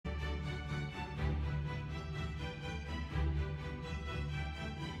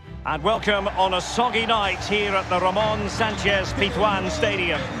And welcome on a soggy night here at the Ramon Sanchez Pizjuan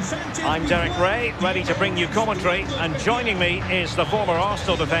Stadium. I'm Derek Ray, ready to bring you commentary, and joining me is the former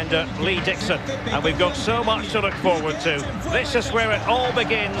Arsenal defender Lee Dixon. And we've got so much to look forward to. This is where it all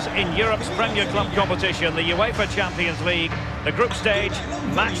begins in Europe's Premier Club competition, the UEFA Champions League, the group stage,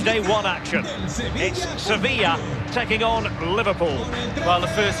 match day 1 action. It's Sevilla taking on Liverpool. Well, the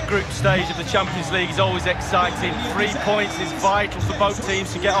first group stage of the Champions League is always exciting. 3 points is vital for both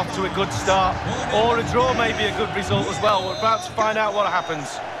teams to get off to a good start, or a draw may be a good result as well. We're about to find out what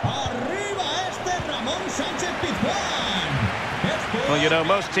happens. Well, you know,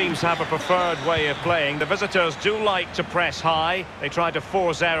 most teams have a preferred way of playing. The visitors do like to press high. They try to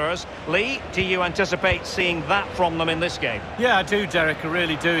force errors. Lee, do you anticipate seeing that from them in this game? Yeah, I do, Derek, I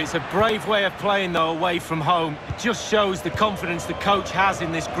really do. It's a brave way of playing, though, away from home. It just shows the confidence the coach has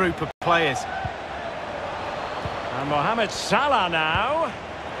in this group of players. And Mohamed Salah now.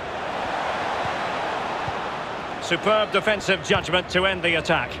 Superb defensive judgment to end the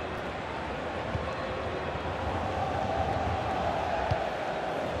attack.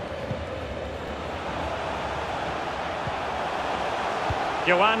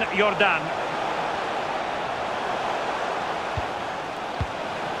 Joan Jordan.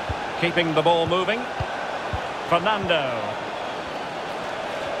 Keeping the ball moving. Fernando.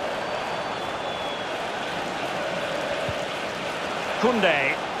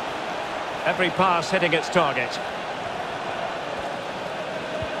 Koundé. Every pass hitting its target.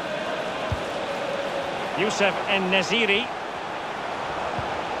 Youssef En-Nesyri.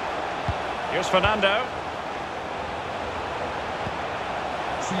 Here's Fernando.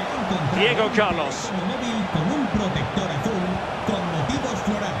 Diego Carlos.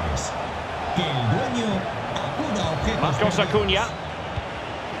 Marcos Acuna.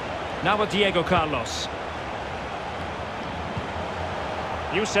 Now with Diego Carlos.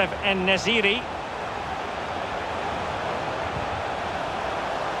 Youssef En-Nesyri.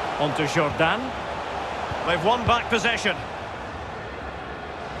 On to Jordan. They've won back possession.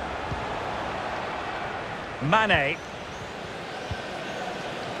 Mane.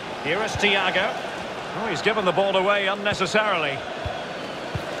 Here is Thiago. Oh, he's given the ball away unnecessarily.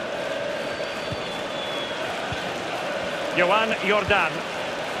 Joan Jordan.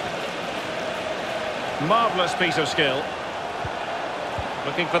 Marvellous piece of skill.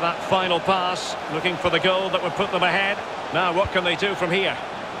 Looking for that final pass. Looking for the goal that would put them ahead. Now, what can they do from here?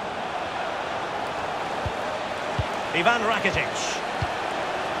 Ivan Rakitic.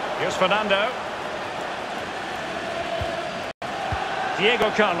 Here's Fernando.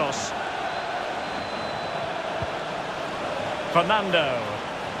 Diego Carlos. Fernando.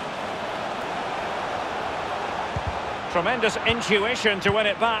 Tremendous intuition to win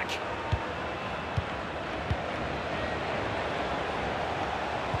it back.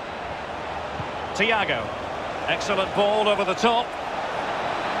 Thiago. Excellent ball over the top.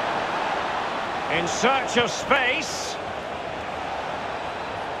 In search of space.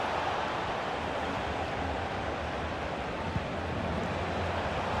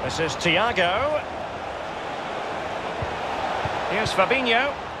 This is Thiago. Here's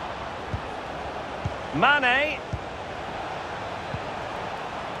Fabinho. Mane.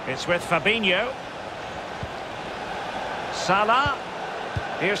 It's with Fabinho. Salah.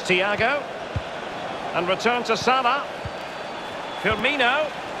 Here's Thiago. And return to Salah.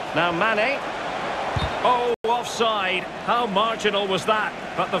 Firmino. Now Mane. Oh, offside. How marginal was that?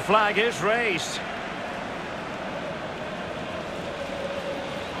 But the flag is raised.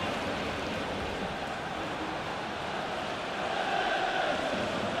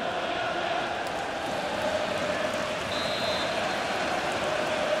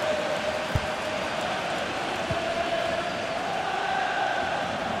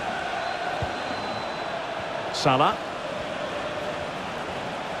 Salah.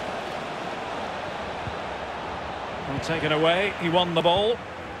 And taken away, he won the ball.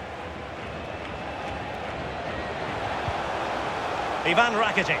 Ivan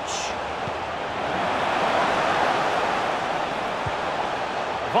Rakitic.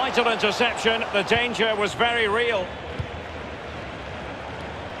 Vital interception, the danger was very real.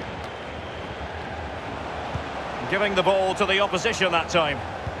 Giving the ball to the opposition that time.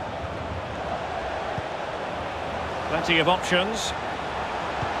 Plenty of options.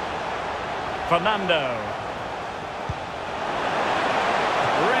 Fernando.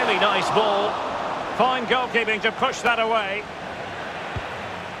 Really nice ball. Fine goalkeeping to push that away.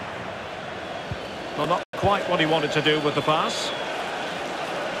 Well, not quite what he wanted to do with the pass.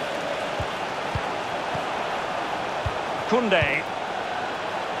 Koundé.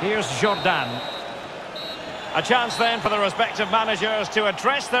 Here's Jordan. A chance then for the respective managers to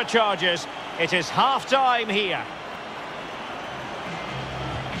address their charges. It is half-time here.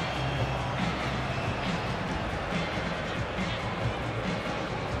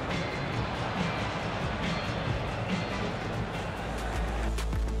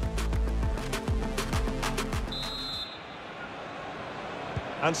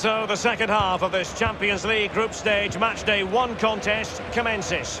 And so the second half of this Champions League group stage matchday 1 contest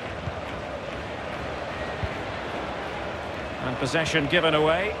commences. And possession given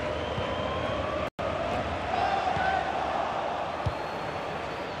away.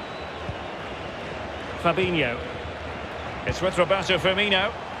 Fabinho. It's with Roberto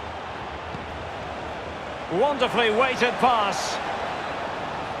Firmino. Wonderfully weighted pass.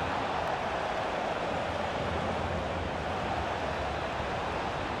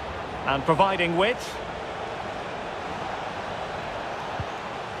 And providing width.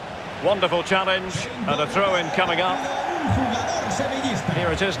 Wonderful challenge, and a throw-in coming up.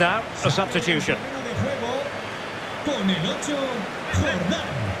 Here it is now, a substitution. Con el 8, Jordán.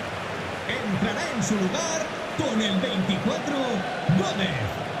 Entrará en su lugar con el 24, Gómez.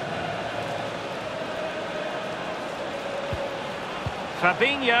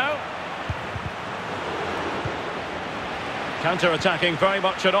 Fabinho. Counter-attacking, very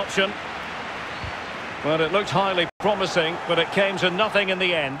much an option. Well, it looked highly promising, but it came to nothing in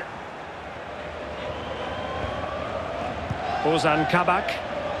the end. Ozan Kabak.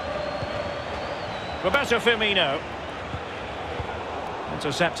 Roberto Firmino.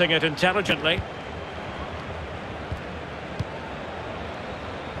 Intercepting it intelligently.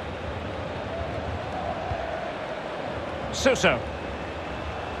 Suso.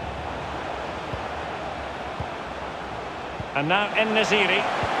 And now En-Nesyri.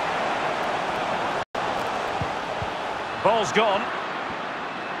 Ball's gone.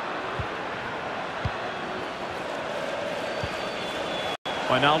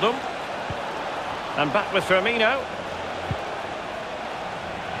 Wijnaldum. And back with Firmino.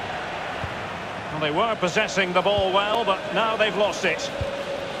 Well, they were possessing the ball well, but now they've lost it.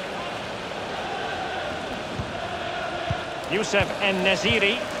 Youssef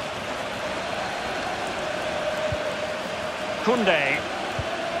En-Nesyri. Koundé.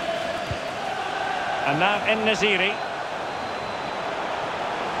 And now En-Nesyri.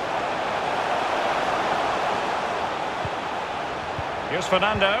 Here's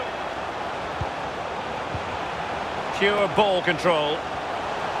Fernando. Pure ball control.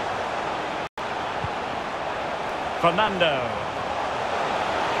 Fernando.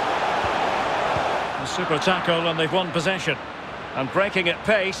 A super tackle, and they've won possession. And breaking at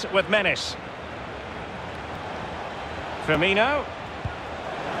pace with menace. Firmino.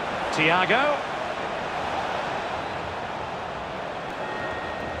 Thiago.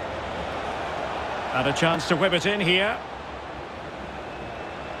 And a chance to whip it in here.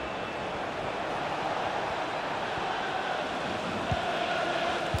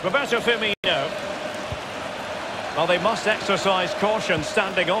 Roberto Firmino. Well, they must exercise caution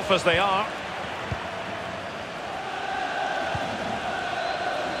standing off as they are.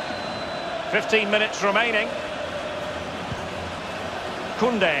 "15 minutes remaining.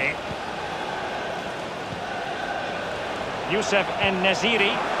 Koundé. Youssef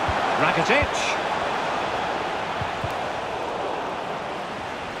En-Nesyri. Rakitic.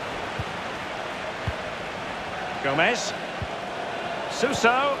 Gomez.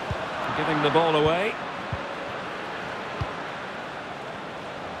 Suso. Giving the ball away.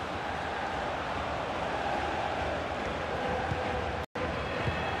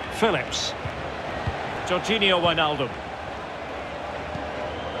 Phillips. Jorginho Wijnaldum.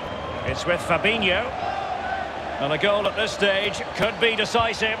 It's with Fabinho. And a goal at this stage could be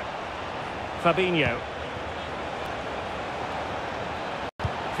decisive. Fabinho.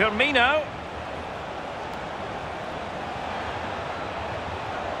 Firmino.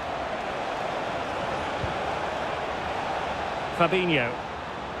 Fabinho.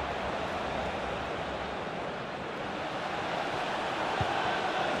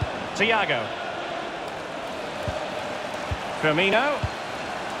 Thiago. Firmino.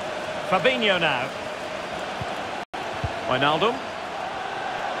 Fabinho now. Wijnaldum.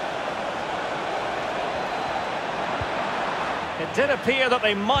 It did appear that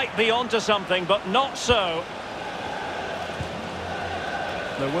they might be onto something, but not so.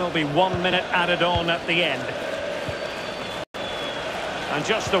 There will be 1 minute added on at the end. And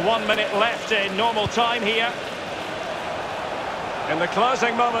just the 1 minute left in normal time here. In the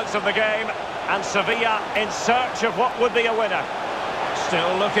closing moments of the game, and Sevilla in search of what would be a winner.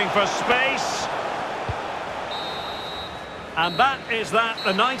 Still looking for space. And that is that.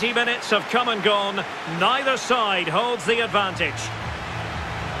 The 90 minutes have come and gone. Neither side holds the advantage.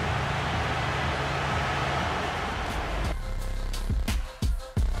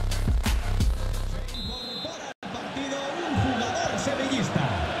 Sevillista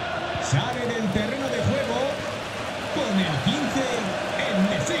sale del terreno de juego con el 15 en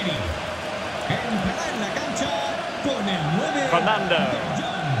Nesiri. Entrará en la cancha con el 9 Fernando.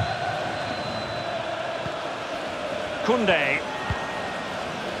 Koundé.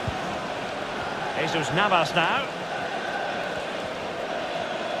 Jesus Navas now.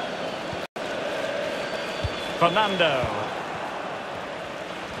 Fernando.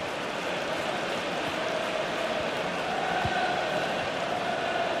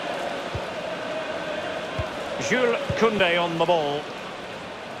 Jules Koundé on the ball.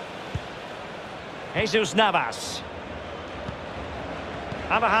 Jesus Navas.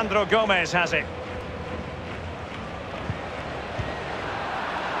 Alejandro Gomez has it.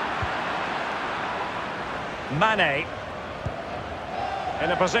 Mane.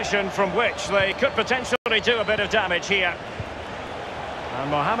 In a position from which they could potentially do a bit of damage here. And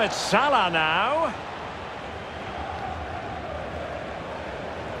Mohamed Salah now.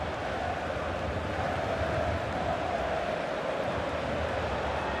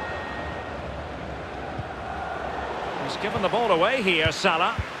 He's given the ball away here,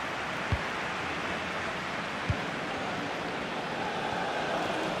 Salah.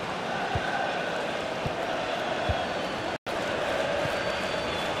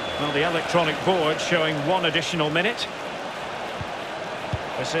 Well, the electronic board showing 1 additional minute.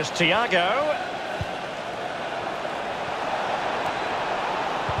 This is Thiago.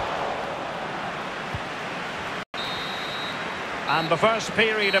 And the first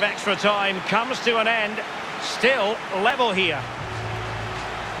period of extra time comes to an end. Still level here.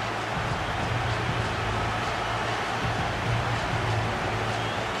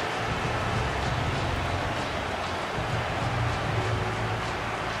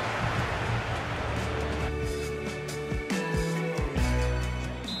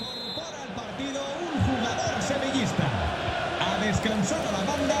 Incorpora al partido un jugador sevillista. Ha descansado la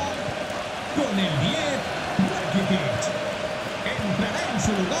banda con el 10, Rakitic. Entrará en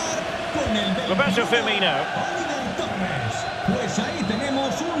su lugar con el 21, Roberto Firmino. Oliver Torres. Pues ahí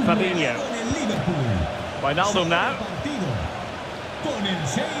tenemos un Fabinho. con el Liverpool. Wijnaldum now. Con el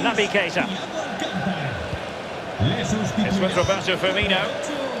 6, Naby Keita. Thiago Alcántara. Le It's sustituirá with Roberto Firmino.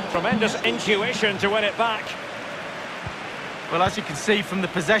 Tremendous intuition to win it back. Well, as you can see from the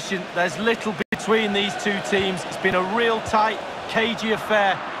possession, there's little between these two teams. It's been a real tight, cagey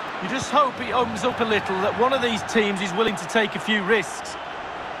affair. You just hope it opens up a little, that one of these teams is willing to take a few risks.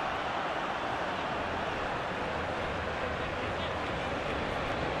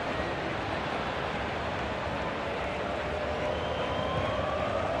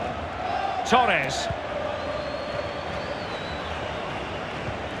 Torres.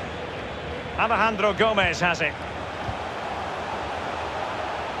 Alejandro Gomez has it.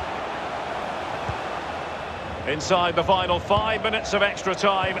 Inside the final 5 minutes of extra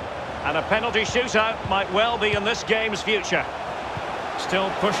time, and a penalty shootout might well be in this game's future. Still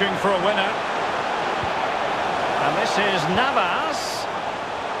pushing for a winner. And this is Navas.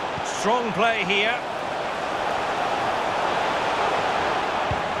 Strong play here.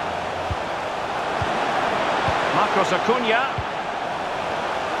 Marcos Acuna.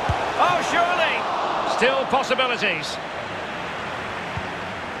 Oh, surely! Still possibilities.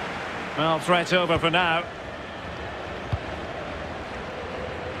 Well, threat over for now.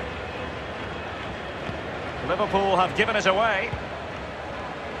 Liverpool have given it away.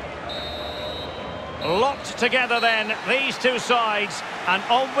 Locked together then, these two sides, and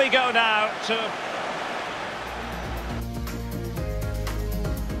on we go now to...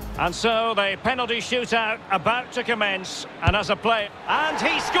 And so the penalty shootout about to commence, and as a player, and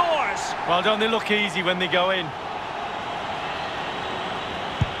he scores! Well, don't they look easy when they go in?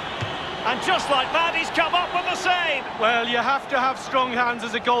 And just like that, he's come up with the save! Well, you have to have strong hands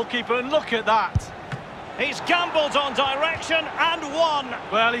as a goalkeeper, and look at that. He's gambled on direction and won.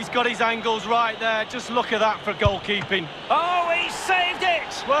 Well, he's got his angles right there. Just look at that for goalkeeping. Oh, he saved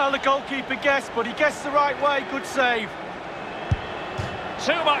it! Well, the goalkeeper guessed, but he guessed the right way. Good save.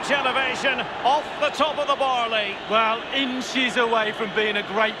 Too much elevation off the top of the barley. Well, inches away from being a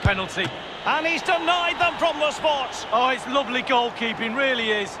great penalty. And he's denied them from the spot. Oh, it's lovely goalkeeping,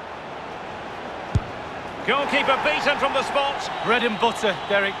 really is. Goalkeeper beaten from the spot. Bread and butter,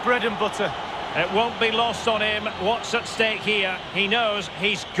 Derek, bread and butter. It won't be lost on him what's at stake here. He knows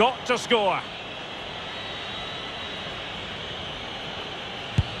he's got to score.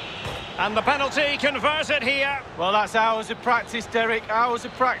 And the penalty converted here. Well, that's hours of practice, Derek, hours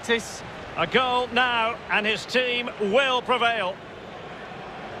of practice. A goal now, and his team will prevail.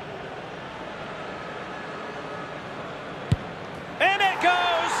 In it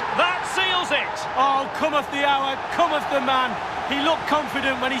goes! That seals it! Oh, cometh the hour, cometh the man. He looked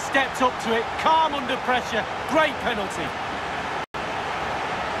confident when he stepped up to it, calm under pressure. Great penalty.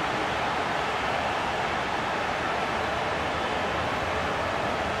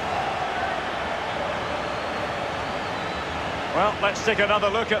 Well, let's take another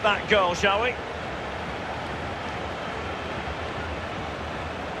look at that goal, shall we?